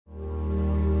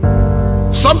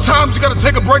Sometimes you got to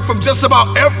take a break from just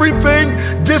about everything,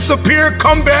 disappear,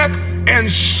 come back,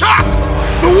 and shock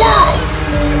the world.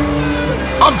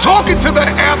 I'm talking to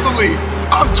that athlete.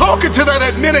 I'm talking to that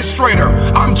administrator.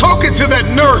 I'm talking to that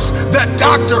nurse, that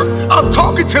doctor. I'm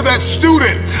talking to that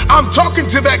student. I'm talking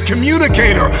to that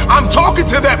communicator. I'm talking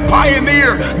to that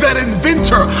pioneer, that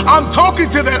inventor. I'm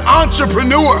talking to that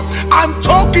entrepreneur. I'm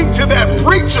talking to that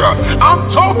preacher. I'm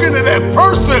talking to that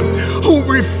person who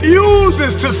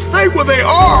refuses to stay where they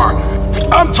are.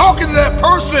 I'm talking to that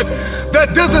person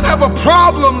that doesn't have a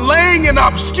problem laying in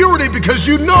obscurity, because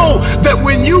you know that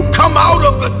when you come out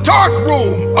of the dark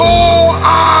room, all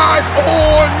eyes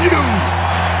on you.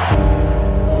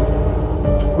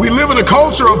 We live in a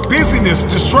culture of busyness,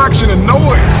 distraction, and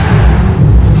noise.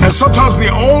 And sometimes the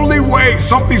only way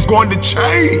something's going to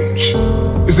change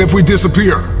is if we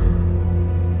disappear.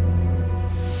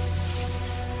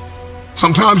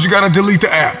 Sometimes you got to delete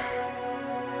the app.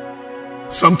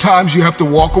 Sometimes you have to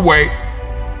walk away.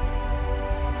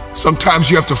 Sometimes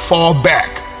you have to fall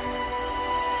back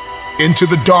into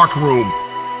the dark room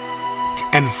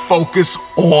and focus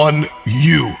on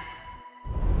you.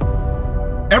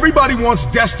 Everybody wants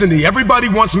destiny. Everybody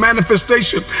wants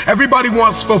manifestation. Everybody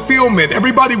wants fulfillment.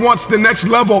 Everybody wants the next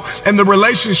level and the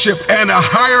relationship and a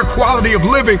higher quality of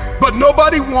living. But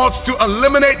nobody wants to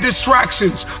eliminate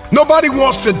distractions. Nobody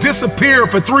wants to disappear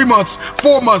for 3 months,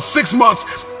 4 months, 6 months,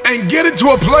 and get into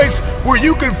a place where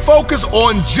you can focus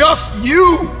on just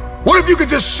you. What if you could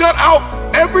just shut out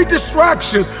every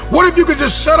distraction? What if you could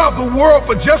just shut out the world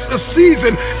for just a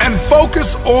season and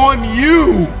focus on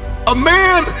you? A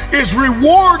man is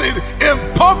rewarded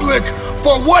in public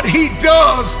for what he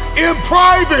does in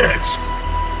private.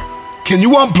 Can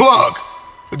you unplug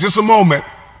for just a moment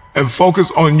and focus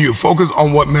on you? Focus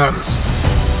on what matters.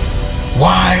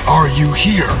 Why are you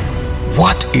here?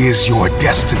 What is your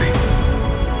destiny?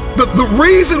 The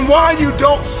reason why you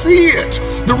don't see it,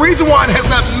 the reason why it has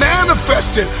not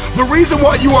manifested, the reason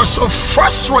why you are so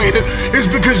frustrated is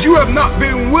because you have not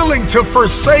been willing to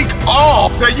forsake all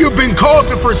that you've been called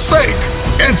to forsake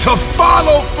and to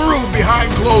follow through behind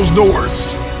closed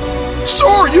doors.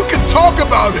 Sure, you can talk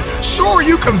about it. Sure,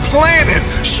 you can plan it.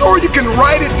 Sure, you can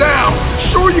write it down.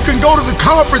 Sure, you can go to the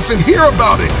conference and hear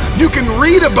about it. You can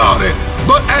read about it.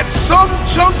 But at some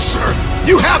juncture,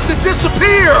 you have to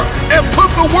disappear and put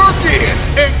the work in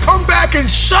and come back and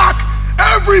shock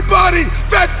everybody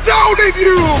that doubted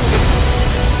you.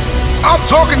 I'm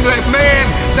talking to that man,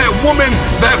 that woman,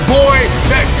 that boy,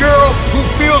 that girl who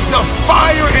feels the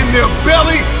fire in their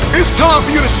belly. It's time for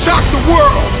you to shock the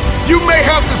world. You may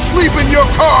have to sleep in your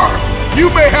car. You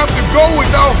may have to go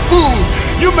without food.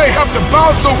 You may have to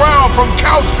bounce around from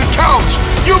couch to couch.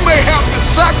 You may have to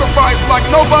sacrifice like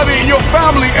nobody in your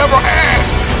family ever has.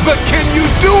 But can you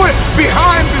do it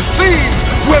behind the scenes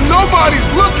when nobody's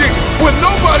looking, when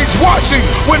nobody's watching,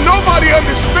 when nobody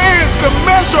understands the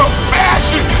measure of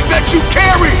passion that you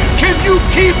carry? Can you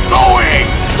keep going?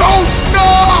 Don't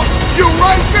stop. You're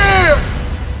right there.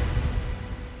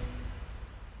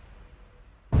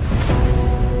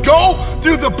 Go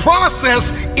through the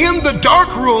process in the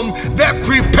dark room that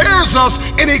prepares us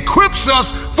and equips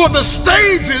us for the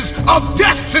stages of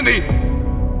destiny.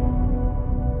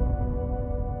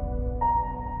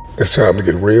 It's time to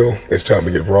get real. It's time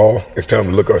to get raw. It's time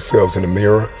to look ourselves in the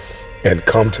mirror and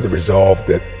come to the resolve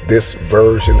that this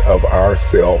version of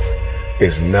ourself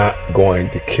is not going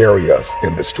to carry us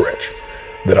in the stretch.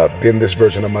 That I've been this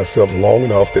version of myself long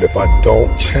enough that if I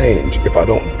don't change, if I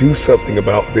don't do something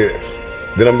about this,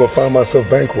 then I'm going to find myself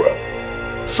bankrupt.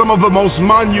 Some of the most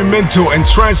monumental and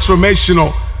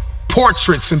transformational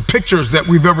portraits and pictures that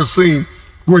we've ever seen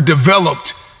were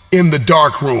developed in the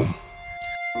dark room.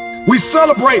 We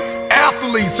celebrate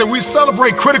athletes and we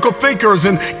celebrate critical thinkers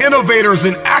and innovators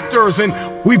and actors, and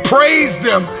we praise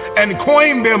them and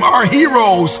coin them our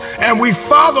heroes, and we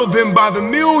follow them by the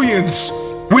millions.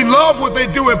 We love what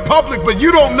they do in public, but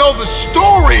you don't know the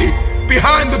story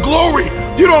behind the glory.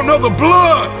 You don't know the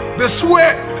blood, the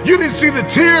sweat. You didn't see the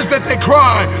tears that they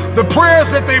cried, the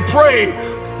prayers that they prayed,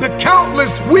 the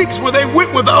countless weeks where they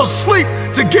went without sleep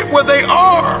to get where they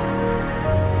are.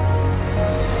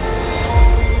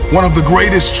 One of the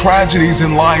greatest tragedies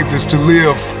in life is to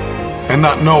live and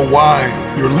not know why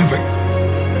you're living.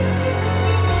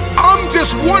 I'm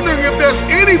just wondering if there's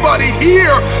anybody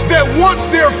here that wants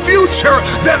their future,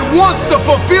 that wants to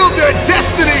fulfill their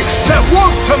destiny, that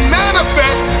wants to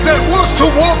manifest, that wants to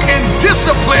walk in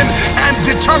discipline and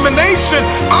determination.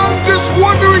 I'm just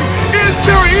wondering, is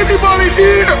there anybody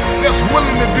here that's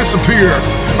willing to disappear?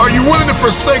 Are you willing to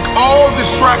forsake all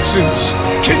distractions?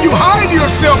 Can you hide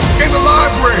yourself in the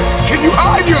library? Can you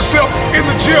hide yourself in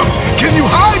the gym? Can you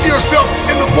hide yourself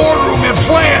in the boardroom and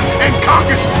plan and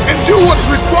caucus and do what is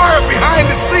required behind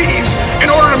the scenes in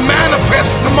order to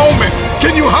manifest the moment?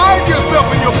 Can you hide yourself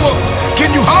in your books?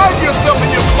 Can you hide yourself in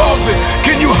your closet?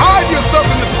 Can you hide yourself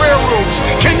in the prayer rooms?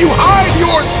 Can you hide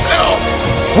yourself?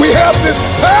 We have this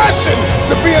passion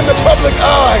to be in the public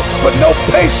eye, but no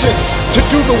patience to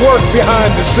do the work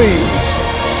behind the scenes.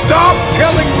 Stop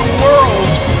telling the world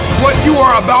what you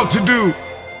are about to do.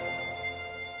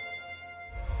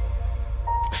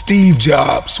 Steve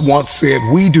Jobs once said,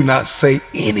 "We do not say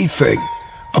anything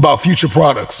about future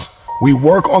products. We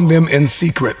work on them in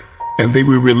secret, and then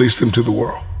we release them to the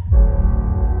world."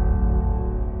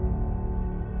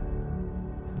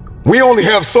 We only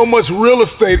have so much real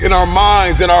estate in our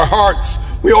minds and our hearts.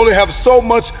 We only have so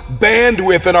much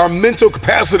bandwidth in our mental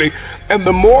capacity. And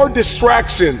the more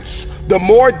distractions, the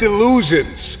more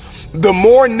delusions, the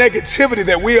more negativity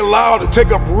that we allow to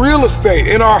take up real estate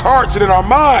in our hearts and in our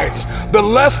minds, the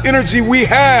less energy we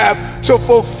have to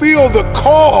fulfill the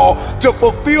call, to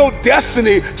fulfill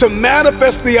destiny, to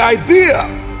manifest the idea.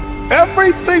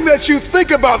 Everything that you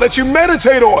think about, that you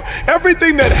meditate on,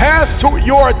 everything that has to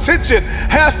your attention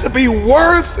has to be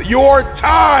worth your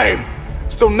time.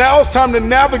 So now it's time to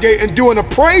navigate and do an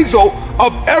appraisal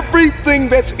of everything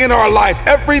that's in our life,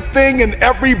 everything and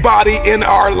everybody in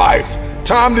our life.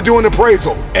 Time to do an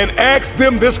appraisal and ask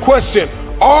them this question: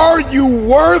 are you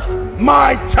worth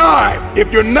my time?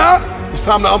 If you're not, it's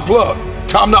time to unplug.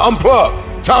 Time to unplug.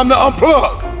 Time to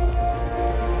unplug.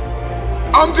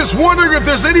 I'm just wondering if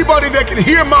there's anybody that can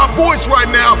hear my voice right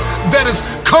now that has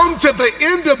come to the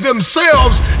end of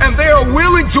themselves and they are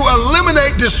willing to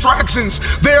eliminate distractions.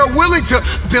 They are willing to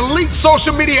delete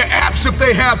social media apps if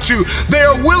they have to. They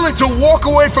are willing to walk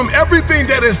away from everything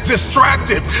that is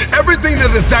distracted, everything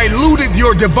that has diluted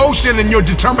your devotion and your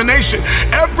determination,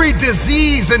 every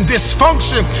disease and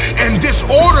dysfunction and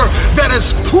disorder that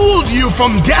has pulled you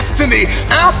from destiny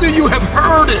after you have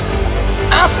heard it,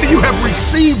 after you have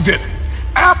received it,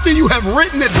 after you have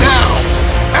written it down,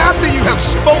 after you have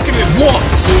spoken it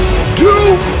once. Do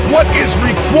what is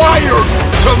required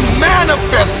to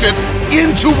manifest it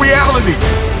into reality.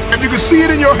 If you can see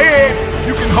it in your head,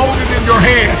 you can hold it in your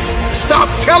hand.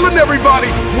 Stop telling everybody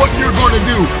what you're going to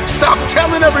do. Stop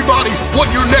telling everybody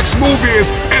what your next move is,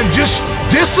 and just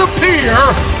disappear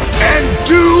and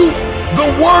do the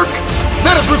work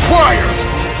that is required.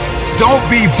 Don't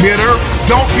be bitter.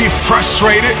 Don't be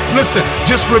frustrated. Listen,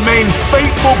 just remain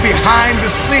faithful behind the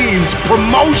scenes.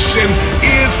 Promotion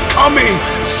is coming.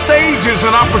 Stages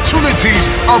and opportunities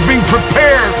are being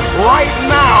prepared right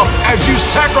now as you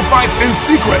sacrifice in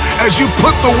secret, as you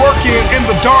put the work in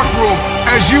the dark room,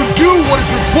 as you do what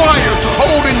is required to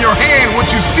hold in your hand what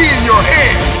you see in your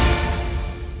head.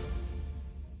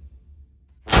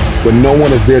 When no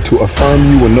one is there to affirm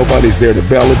you, when nobody's there to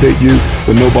validate you,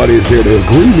 when nobody is there to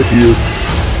agree with you,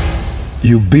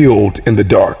 you build in the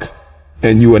dark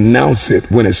and you announce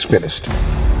it when it's finished.